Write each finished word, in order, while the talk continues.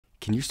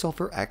Can you solve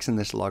for x in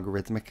this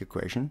logarithmic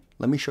equation?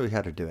 Let me show you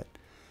how to do it.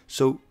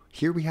 So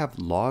here we have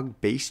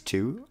log base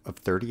 2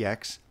 of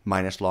 30x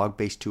minus log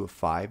base 2 of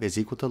 5 is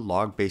equal to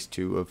log base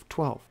 2 of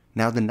 12.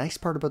 Now the nice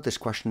part about this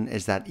question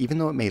is that even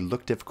though it may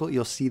look difficult,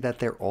 you'll see that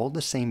they're all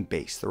the same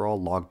base. They're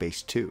all log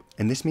base 2.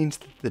 And this means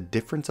that the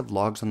difference of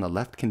logs on the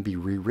left can be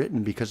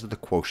rewritten because of the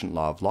quotient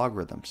law of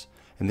logarithms.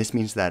 And this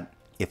means that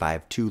if I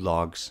have two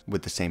logs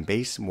with the same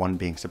base, one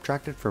being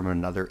subtracted from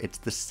another, it's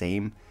the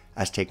same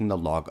as taking the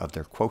log of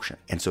their quotient.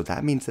 And so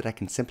that means that I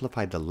can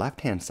simplify the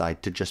left-hand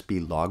side to just be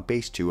log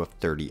base 2 of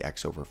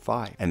 30x over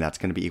 5. And that's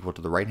going to be equal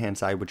to the right-hand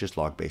side, which is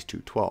log base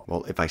 2, 12.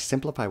 Well, if I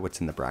simplify what's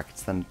in the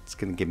brackets, then it's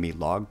going to give me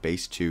log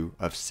base 2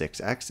 of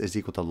 6x is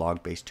equal to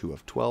log base 2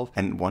 of 12.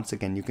 And once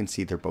again, you can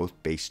see they're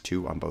both base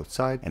 2 on both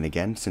sides. And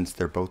again, since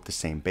they're both the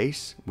same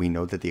base, we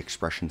know that the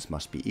expressions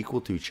must be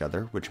equal to each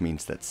other, which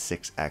means that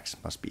 6x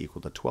must be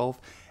equal to 12.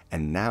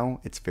 And now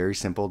it's very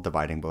simple.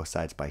 Dividing both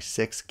sides by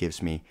 6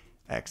 gives me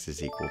x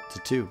is equal to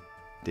 2.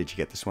 Did you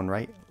get this one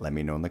right? Let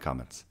me know in the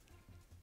comments.